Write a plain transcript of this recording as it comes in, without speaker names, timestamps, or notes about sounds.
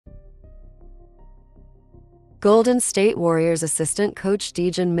Golden State Warriors assistant coach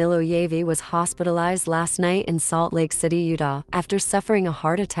Dejan Milojević was hospitalized last night in Salt Lake City, Utah, after suffering a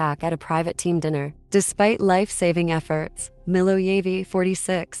heart attack at a private team dinner. Despite life-saving efforts, Milojević,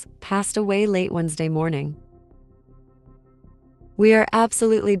 46, passed away late Wednesday morning. "We are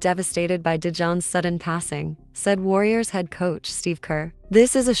absolutely devastated by Dejan's sudden passing," said Warriors head coach Steve Kerr.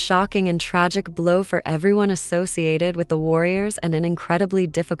 "This is a shocking and tragic blow for everyone associated with the Warriors and an incredibly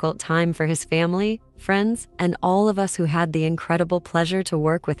difficult time for his family, friends, and all of us who had the incredible pleasure to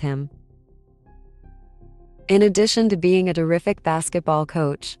work with him." In addition to being a terrific basketball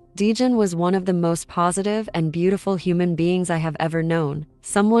coach, Dejan was one of the most positive and beautiful human beings I have ever known,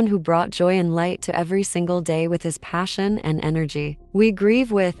 someone who brought joy and light to every single day with his passion and energy. We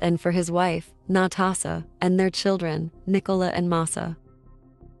grieve with and for his wife, Natasha, and their children, Nikola and Masa.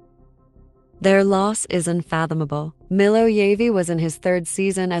 Their loss is unfathomable. Milojević was in his third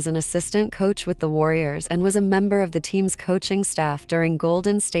season as an assistant coach with the Warriors and was a member of the team's coaching staff during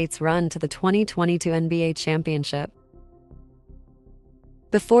Golden State's run to the 2022 NBA championship.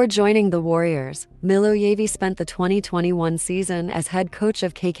 Before joining the Warriors, Milojević spent the 2021 season as head coach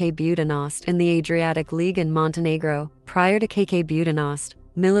of KK Budućnost in the Adriatic League in Montenegro. Prior to KK Budućnost,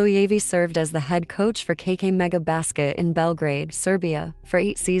 Milojević served as the head coach for KK Mega Basket in Belgrade, Serbia, for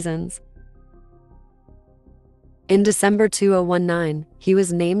 8 seasons. In December 2019, he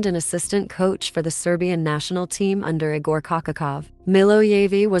was named an assistant coach for the Serbian national team under Igor Kakakov.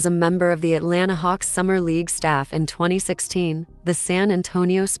 Milojević was a member of the Atlanta Hawks Summer League staff in 2016, the San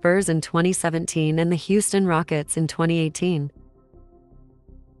Antonio Spurs in 2017, and the Houston Rockets in 2018.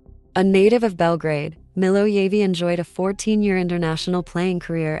 A native of Belgrade, Milojević enjoyed a 14-year international playing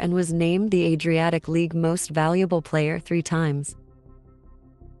career and was named the Adriatic League Most Valuable Player 3 times.